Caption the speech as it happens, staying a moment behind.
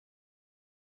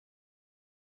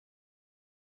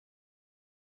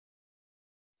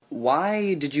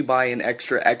Why did you buy an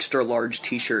extra large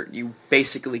t-shirt? You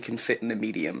basically can fit in a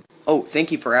medium. Oh,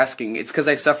 thank you for asking. It's because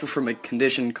I suffer from a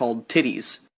condition called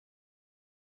titties.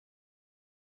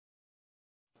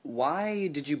 Why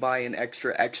did you buy an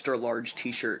extra large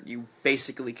t-shirt? You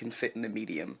basically can fit in a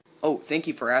medium. Oh, thank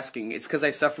you for asking. It's because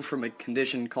I suffer from a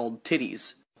condition called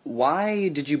titties. Why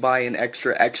did you buy an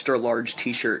extra large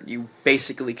t-shirt? You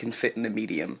basically can fit in a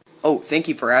medium. Oh, thank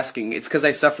you for asking. It's because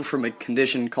I suffer from a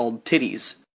condition called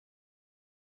titties.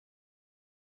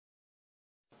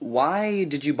 Why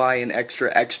did you buy an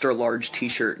extra large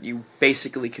t-shirt? You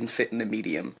basically can fit in a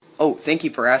medium. Oh, thank you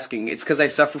for asking. It's because I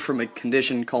suffer from a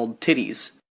condition called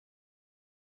titties.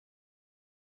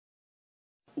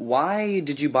 Why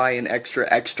did you buy an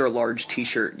extra large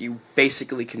t-shirt? You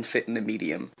basically can fit in a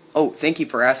medium. Oh, thank you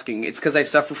for asking. It's because I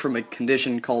suffer from a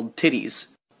condition called titties.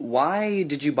 Why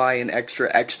did you buy an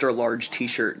extra large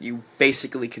t-shirt? You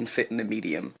basically can fit in a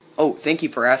medium. Oh, thank you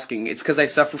for asking. It's because I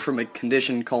suffer from a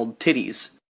condition called titties.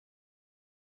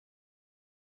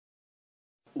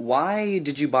 Why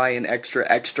did you buy an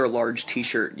extra large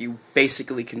t-shirt? You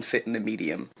basically can fit in a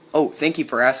medium. Oh, thank you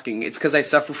for asking. It's because I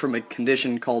suffer from a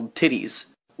condition called titties.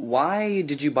 Why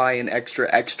did you buy an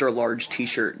extra large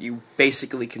t-shirt? You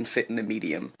basically can fit in a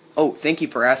medium. Oh, thank you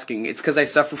for asking. It's because I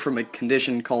suffer from a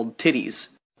condition called titties.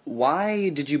 Why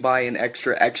did you buy an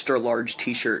extra large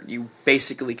t-shirt? You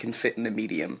basically can fit in a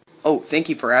medium. Oh, thank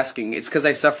you for asking. It's because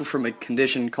I suffer from a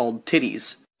condition called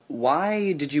titties.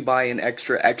 Why did you buy an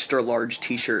extra large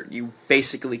t-shirt? You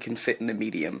basically can fit in a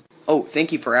medium. Oh,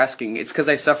 thank you for asking. It's because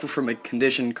I suffer from a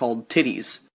condition called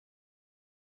titties.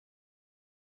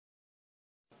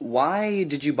 Why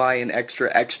did you buy an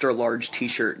extra large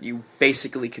t-shirt? You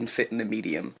basically can fit in a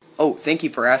medium. Oh, thank you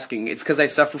for asking. It's because I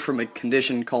suffer from a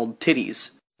condition called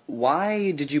titties.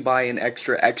 Why did you buy an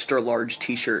extra large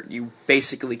t-shirt? You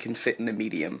basically can fit in a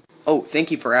medium. Oh,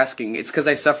 thank you for asking. It's because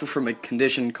I suffer from a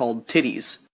condition called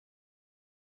titties.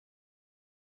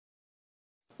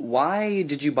 Why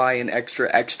did you buy an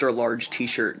extra large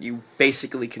t-shirt? You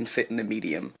basically can fit in a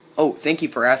medium. Oh, thank you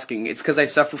for asking. It's because I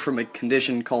suffer from a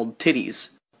condition called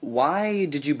titties. Why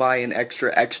did you buy an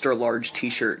extra large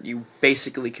t-shirt? You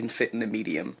basically can fit in a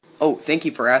medium. Oh, thank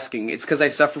you for asking. It's because I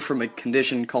suffer from a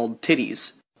condition called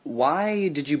titties. Why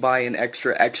did you buy an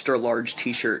extra large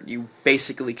t-shirt? You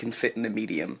basically can fit in a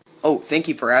medium. Oh, thank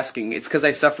you for asking. It's because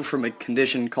I suffer from a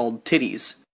condition called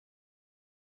titties.